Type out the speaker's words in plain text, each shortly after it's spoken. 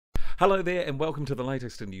Hello there and welcome to the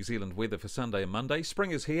latest in New Zealand weather for Sunday and Monday. Spring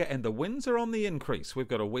is here and the winds are on the increase. We've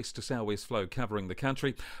got a west to southwest flow covering the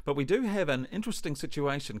country, but we do have an interesting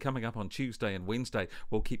situation coming up on Tuesday and Wednesday.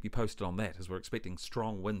 We'll keep you posted on that as we're expecting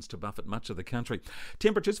strong winds to buffet much of the country.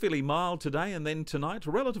 Temperatures fairly mild today and then tonight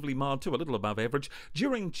relatively mild too, a little above average.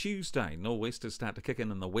 During Tuesday, nor'westers start to kick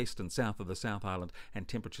in the west and south of the South Island and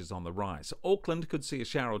temperatures on the rise. Auckland could see a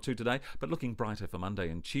shower or two today, but looking brighter for Monday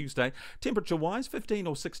and Tuesday. Temperature-wise, 15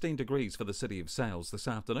 or 16 degrees for the city of Sails. This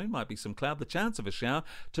afternoon might be some cloud, the chance of a shower.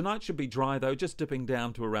 Tonight should be dry though, just dipping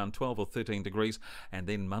down to around 12 or 13 degrees, and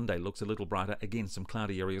then Monday looks a little brighter, again some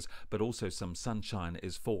cloudy areas, but also some sunshine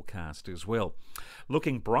is forecast as well.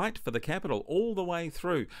 Looking bright for the capital all the way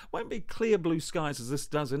through. Won't be clear blue skies as this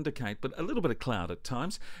does indicate, but a little bit of cloud at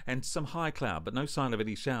times and some high cloud, but no sign of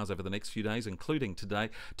any showers over the next few days, including today.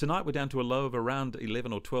 Tonight we're down to a low of around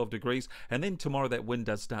 11 or 12 degrees, and then tomorrow that wind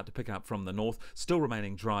does start to pick up from the north, still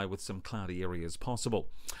remaining dry with some cloudy areas possible.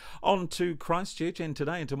 On to Christchurch, and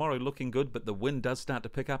today and tomorrow looking good, but the wind does start to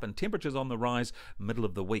pick up and temperatures on the rise middle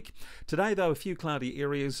of the week. Today though, a few cloudy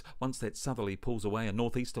areas once that southerly pulls away, and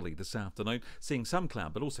northeasterly this afternoon, seeing some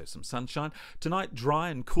cloud but also some sunshine. Tonight dry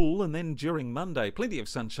and cool, and then during Monday plenty of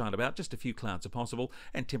sunshine about, just a few clouds are possible,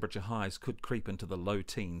 and temperature highs could creep into the low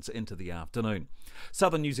teens into the afternoon.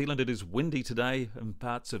 Southern New Zealand, it is windy today in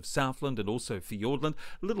parts of Southland and also Fiordland.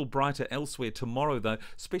 A little brighter elsewhere tomorrow though,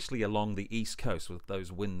 especially along the east coast with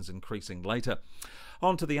those winds increasing later.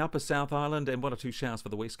 On to the upper South Island and one or two showers for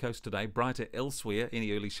the west coast today. Brighter elsewhere,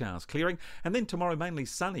 any early showers clearing. And then tomorrow mainly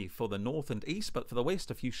sunny for the north and east, but for the west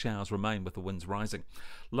a few showers remain with the winds rising.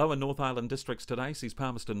 Lower North Island districts today sees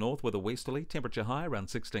Palmerston North with a westerly, temperature high around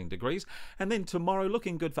 16 degrees. And then tomorrow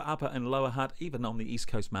looking good for upper and lower Hutt, even on the east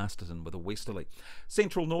coast Masterton with a westerly.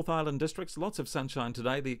 Central North Island districts, lots of sunshine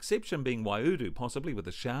today, the exception being Waiuru possibly with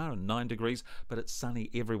a shower and 9 degrees, but it's sunny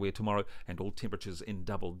everywhere tomorrow and all temperatures in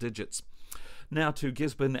double digits. Now to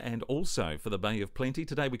Gisborne and also for the Bay of Plenty.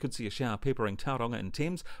 Today we could see a shower peppering Tauranga and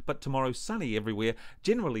Thames, but tomorrow sunny everywhere,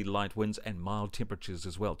 generally light winds and mild temperatures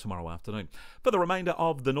as well tomorrow afternoon. For the remainder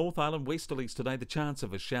of the North Island, westerlies today, the chance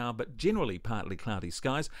of a shower, but generally partly cloudy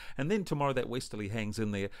skies, and then tomorrow that westerly hangs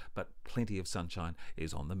in there, but plenty of sunshine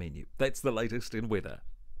is on the menu. That's the latest in weather.